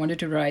 and I wanted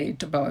to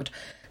write about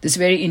this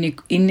very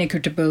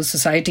inequitable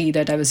society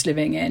that I was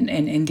living in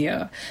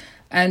India.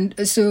 And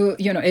so,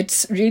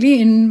 it's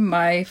really in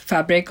my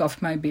fabric of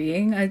my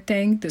being, I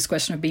think, this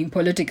question of being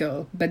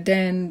political. But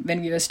then when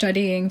we were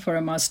studying for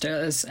a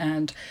master's,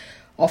 and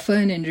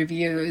often in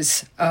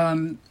reviews,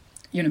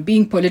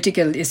 being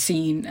political is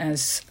seen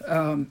as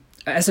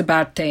a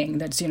bad thing.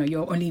 That's,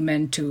 you're only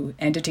meant to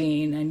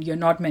entertain and you're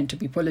not meant to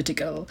be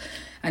political.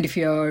 And if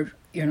you're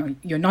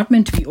not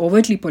meant to be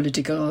overtly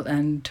political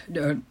and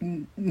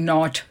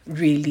not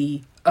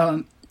really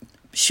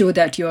show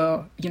that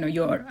you're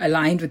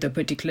aligned with a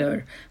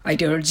particular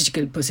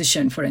ideological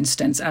position, for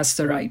instance, as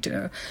the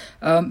writer,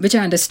 which I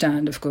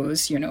understand, of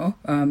course,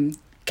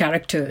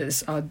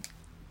 characters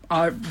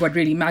are what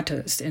really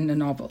matters in a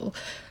novel.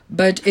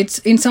 But it's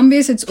in some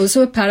ways it's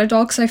also a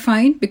paradox, I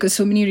find, because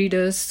so many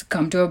readers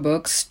come to our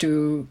books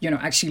to,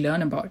 actually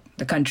learn about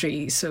the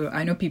country. So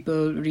I know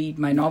people read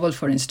my novel,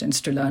 for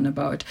instance, to learn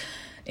about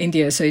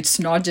India. So it's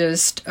not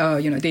just,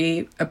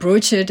 they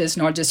approach it as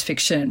not just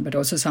fiction, but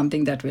also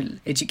something that will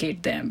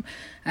educate them.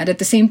 And at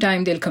the same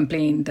time, they'll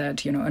complain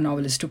that, a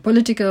novel is too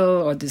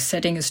political or the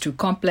setting is too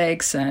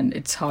complex and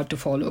it's hard to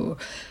follow.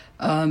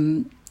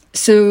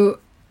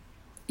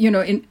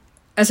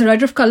 As a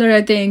writer of color,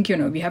 I think,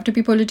 we have to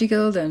be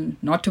political, then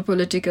not too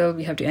political.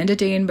 We have to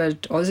entertain,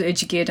 but also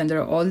educate. And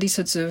there are all these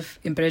sorts of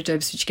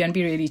imperatives which can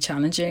be really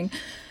challenging.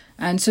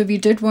 And so we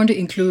did want to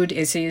include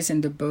essays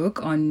in the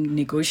book on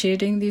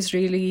negotiating these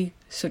really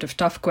sort of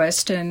tough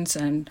questions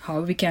and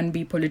how we can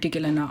be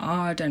political in our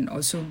art and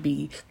also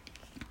be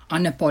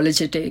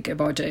unapologetic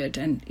about it.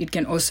 And it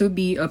can also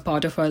be a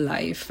part of our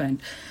life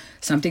and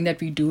something that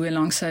we do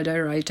alongside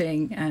our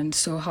writing. And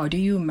so how do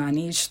you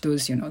manage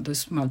those,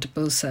 those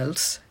multiple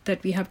selves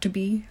that we have to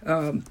be,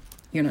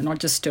 not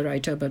just a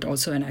writer, but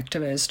also an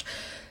activist?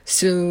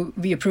 So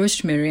we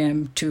approached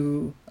Miriam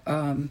to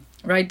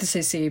write this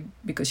essay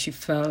because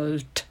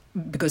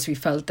we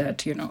felt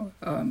that,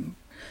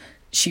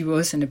 she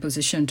was in a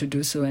position to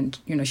do so, and,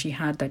 she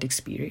had that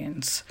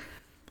experience.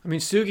 I mean,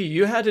 Sugi,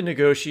 you had to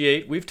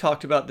negotiate. We've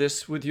talked about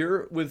this with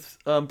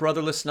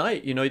Brotherless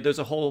Night. There's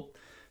a whole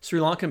Sri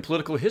Lankan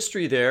political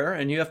history there,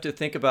 and you have to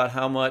think about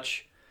how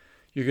much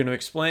you're going to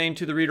explain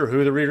to the reader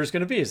who the reader is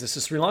going to be. Is this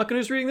a Sri Lankan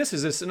who's reading this?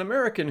 Is this an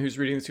American who's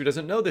reading this who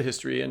doesn't know the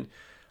history? And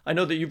I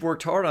know that you've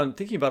worked hard on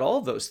thinking about all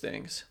of those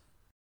things.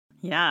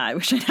 Yeah, I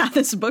wish I'd had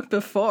this book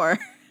before.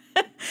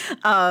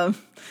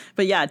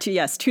 But yeah,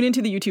 tune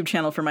into the YouTube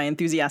channel for my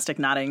enthusiastic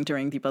nodding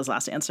during Deepa's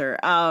last answer.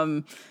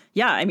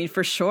 Yeah, I mean,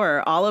 for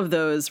sure, all of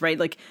those, right?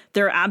 Like,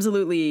 there are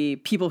absolutely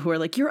people who are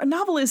like, your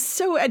novel is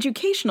so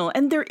educational.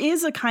 And there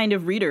is a kind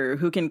of reader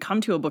who can come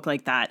to a book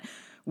like that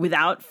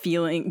without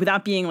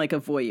being like a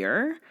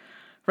voyeur,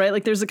 right?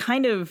 Like, there's a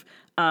kind of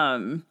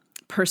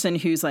person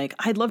who's like,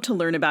 I'd love to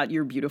learn about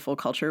your beautiful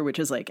culture, which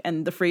is like,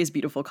 and the phrase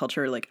beautiful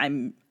culture, like,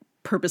 I'm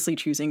purposely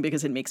choosing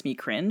because it makes me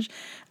cringe.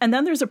 And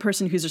then there's a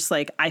person who's just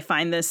like, I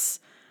find this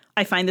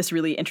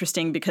really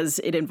interesting because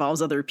it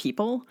involves other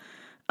people.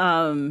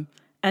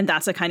 And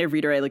that's a kind of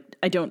reader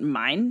I don't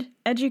mind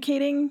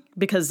educating,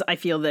 because I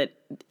feel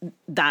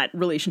that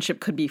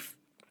relationship could be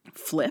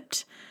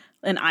flipped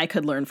and I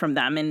could learn from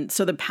them. And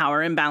so the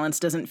power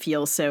imbalance doesn't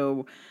feel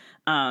so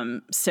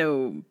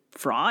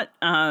fraught.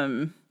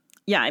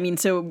 Yeah, I mean,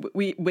 so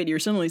you're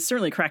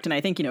certainly correct. And I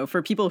think,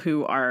 for people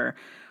who are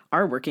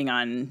working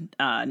on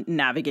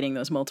navigating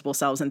those multiple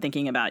selves and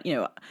thinking about,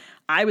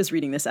 I was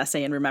reading this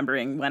essay and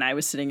remembering when I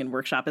was sitting in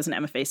workshop as an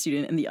MFA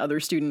student and the other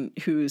student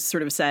who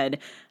sort of said,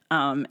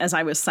 as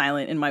I was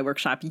silent in my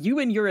workshop, you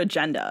and your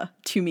agenda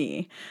to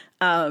me,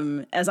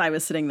 as I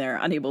was sitting there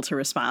unable to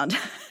respond.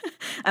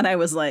 And I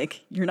was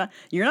like, you're not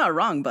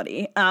wrong,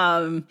 buddy.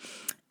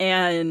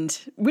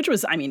 And which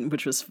was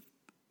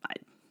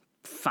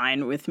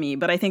fine with me.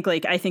 But I think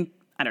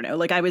I don't know,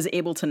 like, I was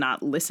able to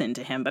not listen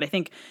to him. But I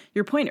think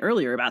your point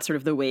earlier about sort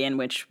of the way in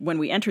which when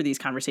we enter these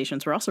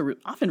conversations, we're also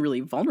often really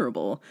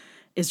vulnerable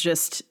is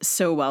just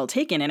so well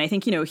taken. And I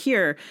think,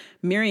 here,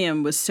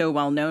 Miriam was so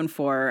well known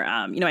for,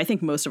 I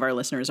think most of our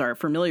listeners are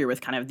familiar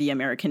with kind of the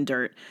American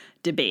Dirt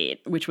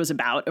debate, which was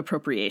about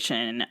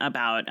appropriation,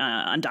 about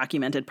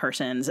undocumented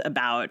persons,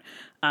 about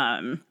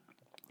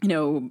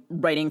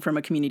writing from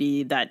a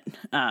community that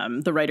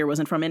the writer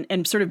wasn't from,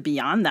 and sort of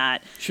beyond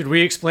that. Should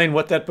we explain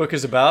what that book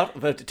is about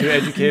to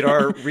educate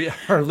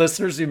our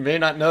listeners who may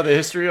not know the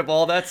history of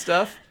all that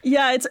stuff?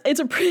 Yeah, it's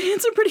a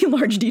pretty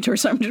large detour,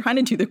 so I'm trying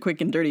to do the quick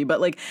and dirty.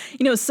 But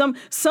some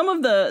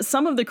of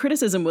the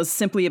criticism was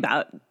simply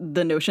about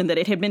the notion that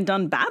it had been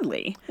done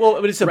badly.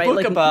 Well, but it's a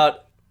book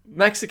about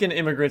Mexican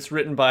immigrants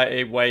written by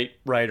a white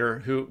writer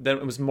who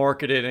then was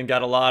marketed and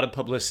got a lot of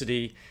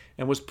publicity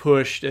and was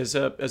pushed as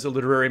a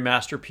literary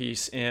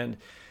masterpiece. And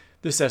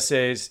this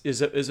essay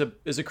is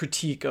a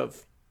critique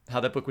of how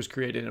that book was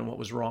created and what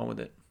was wrong with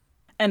it.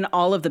 And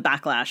all of the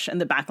backlash and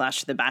the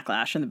backlash to the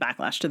backlash and the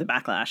backlash to the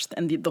backlash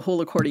and the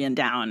whole accordion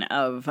down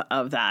of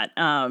that,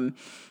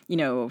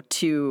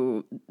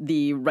 to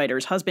the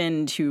writer's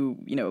husband, to,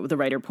 the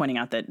writer pointing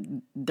out that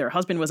their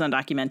husband was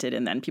undocumented,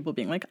 and then people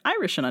being like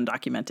Irish and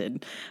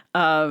undocumented.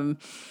 And,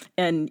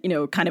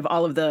 kind of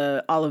all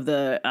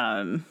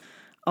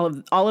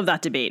of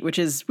that debate, which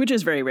is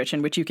very rich,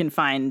 and which you can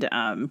find.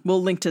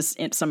 We'll link to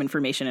some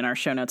information in our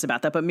show notes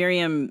about that. But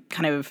Miriam,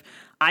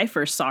 I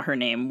first saw her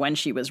name when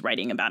she was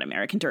writing about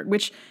American Dirt,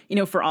 which,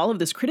 for all of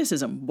this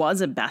criticism,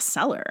 was a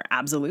bestseller.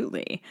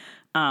 Absolutely,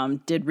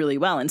 did really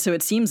well. And so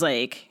it seems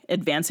like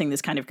advancing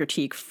this kind of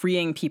critique,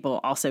 freeing people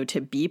also to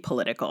be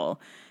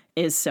political,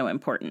 is so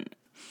important.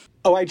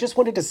 Oh, I just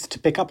wanted to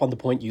pick up on the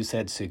point you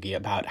said, Sugi,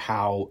 about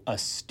how a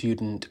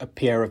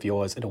peer of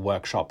yours in a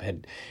workshop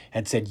had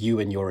said you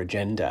and your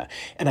agenda.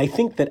 And I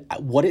think that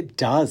what it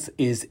does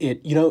is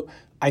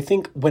I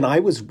think when I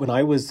was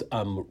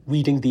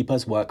reading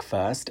Deepa's work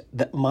first,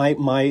 that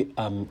my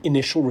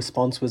initial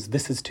response was,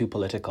 this is too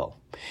political.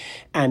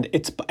 And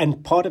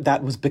part of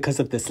that was because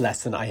of this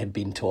lesson I had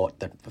been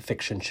taught that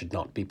fiction should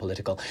not be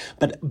political.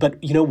 But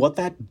what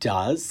that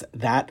does,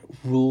 that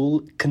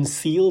rule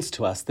conceals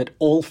to us that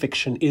all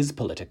fiction is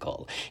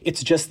political.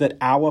 It's just that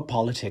our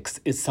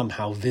politics is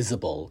somehow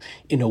visible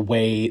in a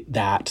way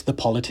that the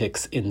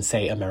politics in,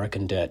 say,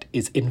 American Dirt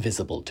is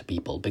invisible to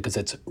people, because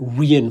it's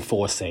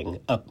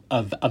reinforcing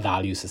a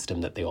value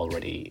system that they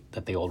already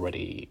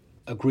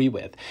agree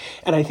with.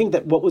 And I think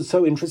that what was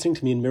so interesting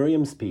to me in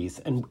Miriam's piece,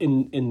 and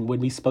in when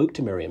we spoke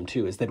to Miriam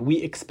too, is that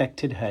we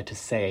expected her to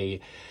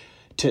say,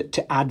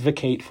 to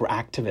advocate for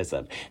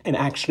activism. And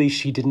actually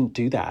she didn't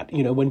do that.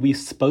 When we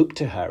spoke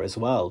to her as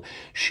well,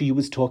 she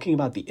was talking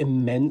about the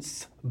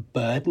immense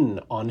burden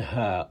on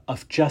her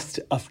of just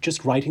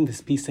writing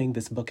this piece saying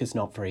this book is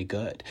not very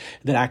good,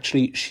 that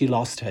actually she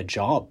lost her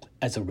job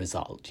as a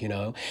result,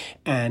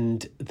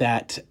 and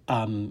that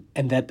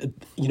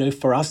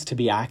for us to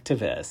be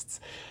activists,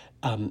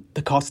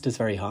 the cost is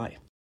very high.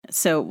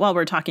 So while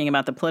we're talking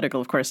about the political,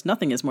 of course,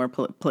 nothing is more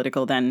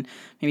political than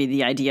maybe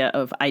the idea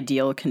of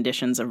ideal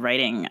conditions of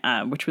writing,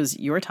 which was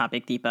your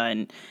topic,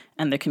 Deepa,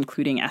 and the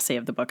concluding essay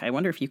of the book. I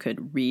wonder if you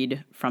could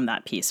read from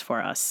that piece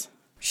for us.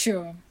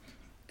 Sure.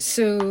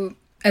 So,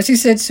 as you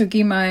said,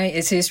 Suki, my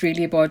essay is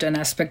really about an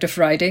aspect of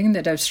writing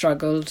that I've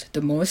struggled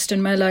the most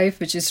in my life,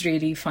 which is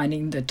really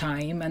finding the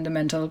time and the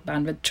mental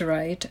bandwidth to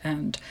write.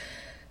 And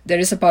there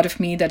is a part of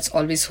me that's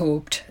always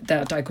hoped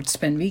that I could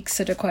spend weeks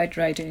at a quiet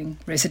writing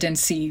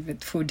residency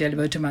with food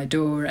delivered to my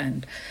door.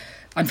 And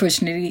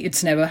unfortunately,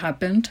 it's never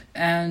happened.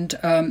 And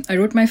I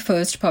wrote my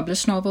first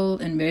published novel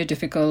in very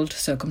difficult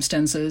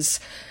circumstances.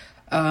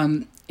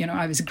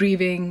 I was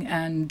grieving,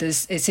 and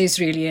this essay is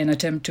really an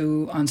attempt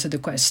to answer the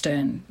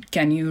question,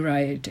 can you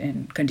write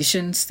in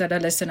conditions that are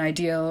less than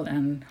ideal,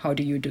 and how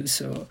do you do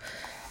so?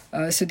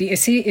 So the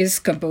essay is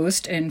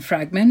composed in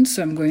fragments,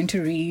 so I'm going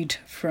to read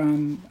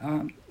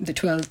from the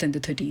 12th and the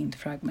 13th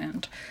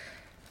fragment.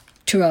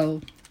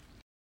 12.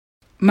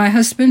 My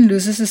husband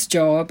loses his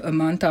job a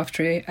month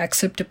after I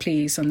accept a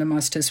place on the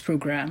master's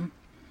program.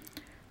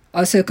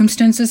 Our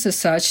circumstances are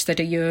such that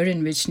a year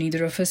in which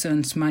neither of us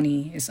earns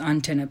money is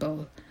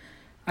untenable.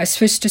 I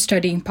switched to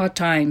studying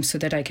part-time so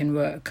that I can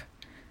work.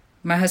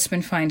 My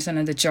husband finds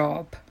another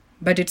job,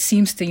 but it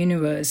seems the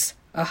universe,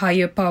 a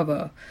higher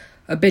power,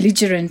 a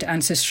belligerent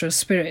ancestral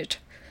spirit,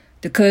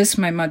 the curse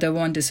my mother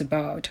warned us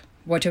about,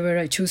 whatever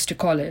I choose to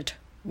call it,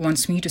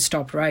 wants me to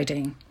stop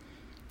writing.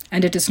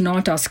 And it is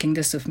not asking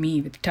this of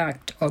me with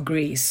tact or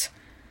grace.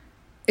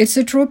 It's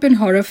a trope in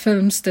horror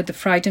films that the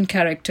frightened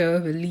character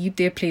will leave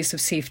their place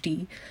of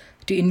safety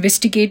to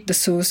investigate the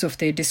source of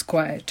their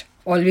disquiet,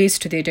 always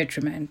to their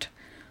detriment.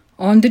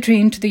 On the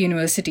train to the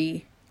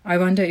university, I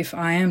wonder if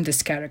I am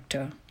this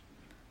character.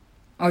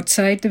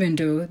 Outside the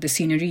window, the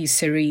scenery is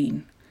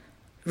serene.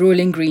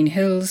 Rolling green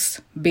hills,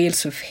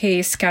 bales of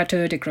hay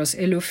scattered across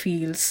yellow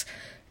fields,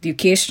 the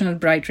occasional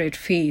bright red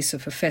face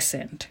of a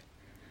pheasant.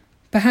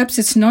 Perhaps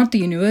it's not the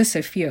universe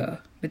I fear,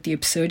 but the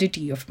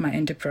absurdity of my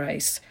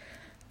enterprise.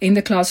 In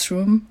the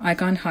classroom, I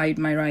can't hide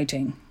my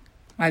writing.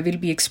 I will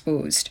be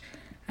exposed,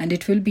 and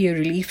it will be a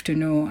relief to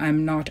know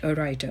I'm not a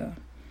writer.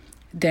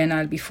 Then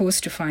I'll be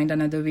forced to find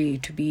another way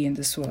to be in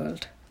this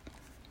world.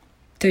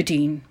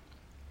 13.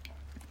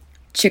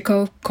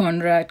 Chekhov,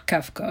 Conrad,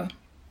 Kafka.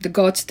 The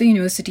gods of the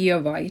university are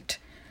white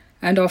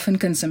and often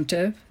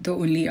consumptive, though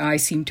only I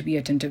seem to be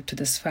attentive to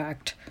this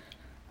fact.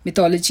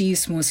 Mythology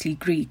is mostly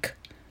Greek.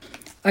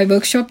 I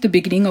workshop the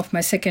beginning of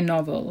my second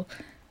novel,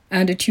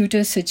 and a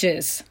tutor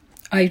suggests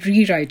I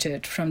rewrite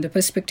it from the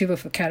perspective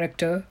of a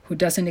character who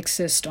doesn't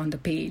exist on the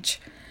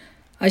page.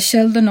 I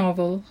shelved the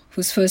novel,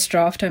 whose first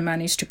draft I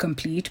managed to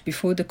complete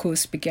before the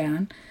course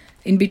began,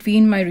 in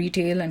between my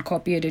retail and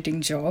copy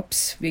editing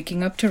jobs,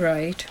 waking up to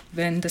write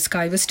when the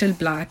sky was still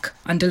black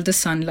until the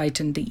sun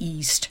lightened the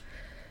east.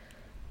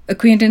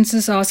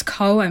 Acquaintances ask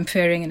how I'm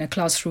faring in a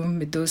classroom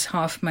with those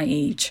half my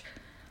age.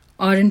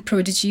 Aren't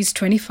prodigies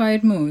 25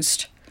 at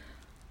most?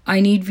 I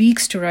need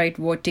weeks to write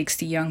what takes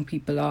the young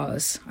people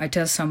hours, I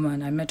tell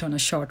someone I met on a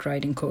short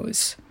writing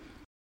course.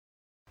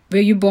 Were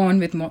you born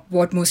with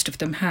what most of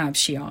them have,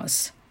 she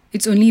asks.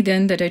 It's only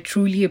then that I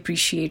truly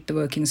appreciate the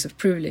workings of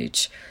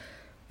privilege.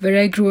 Where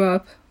I grew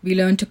up, we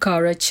learned to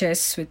cower at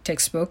chess with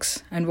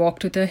textbooks and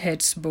walked with our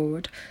heads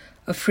bowed,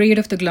 afraid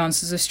of the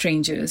glances of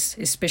strangers,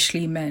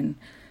 especially men.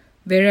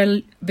 Where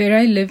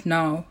I live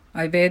now,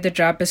 I wear the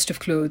drabbest of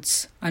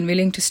clothes,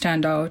 unwilling to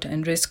stand out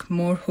and risk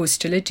more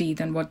hostility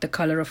than what the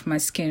color of my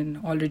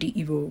skin already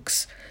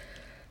evokes.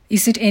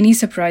 Is it any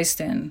surprise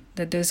then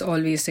that there's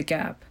always a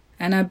gap,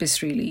 an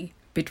abyss really,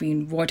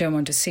 between what I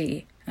want to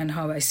say and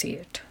how I say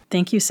it?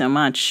 Thank you so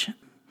much.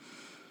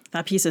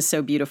 That piece is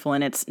so beautiful,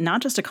 and it's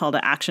not just a call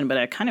to action, but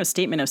a kind of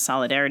statement of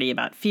solidarity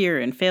about fear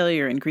and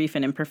failure and grief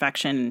and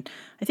imperfection.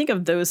 I think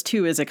of those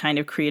two as a kind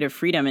of creative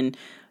freedom, and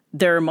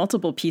there are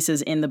multiple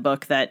pieces in the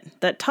book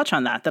that touch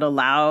on that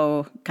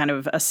allow kind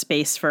of a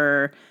space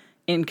for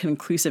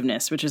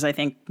inconclusiveness, which is, I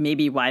think,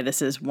 maybe why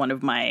this is one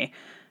of my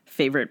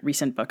favorite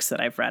recent books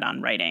that I've read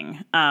on writing.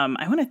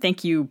 I want to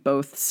thank you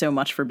both so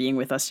much for being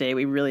with us today.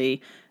 We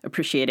really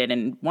appreciate it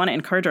and want to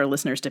encourage our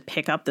listeners to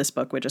pick up this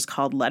book, which is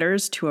called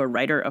Letters to a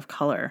Writer of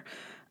Color.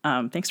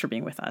 Thanks for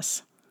being with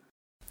us.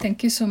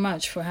 Thank you so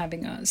much for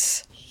having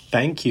us.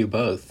 Thank you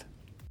both.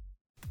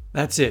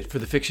 That's it for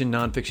the Fiction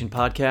Nonfiction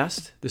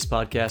Podcast. This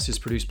podcast is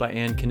produced by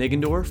Ann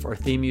Kniggendorf. Our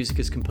theme music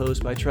is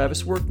composed by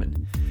Travis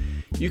Workman.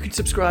 You can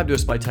subscribe to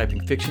us by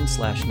typing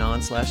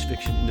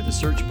fiction/non/fiction into the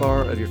search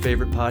bar of your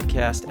favorite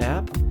podcast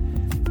app.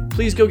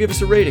 Please go give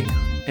us a rating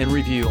and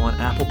review on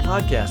Apple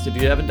Podcasts if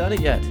you haven't done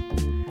it yet.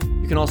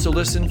 You can also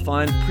listen,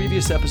 find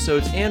previous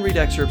episodes, and read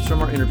excerpts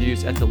from our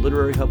interviews at the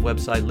Literary Hub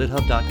website,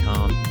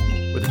 lithub.com,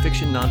 where the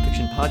Fiction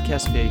Nonfiction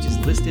Podcast page is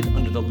listed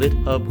under the Lit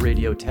Hub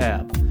Radio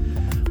tab.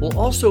 We'll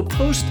also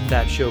post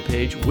that show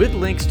page with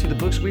links to the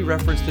books we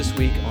referenced this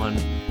week on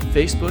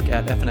Facebook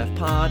at FNF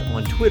Pod,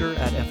 on Twitter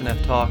at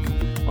FNF Talk,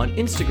 on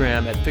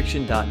Instagram at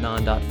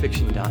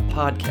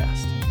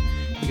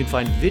fiction.non.fiction.podcast. You can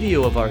find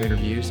video of our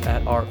interviews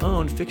at our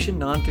own Fiction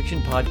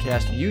Nonfiction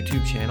Podcast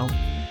YouTube channel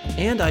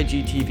and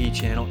IGTV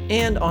channel,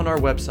 and on our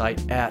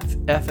website at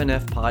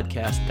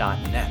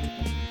fnfpodcast.net,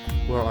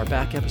 where our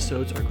back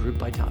episodes are grouped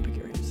by topic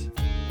areas.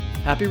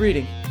 Happy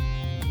reading!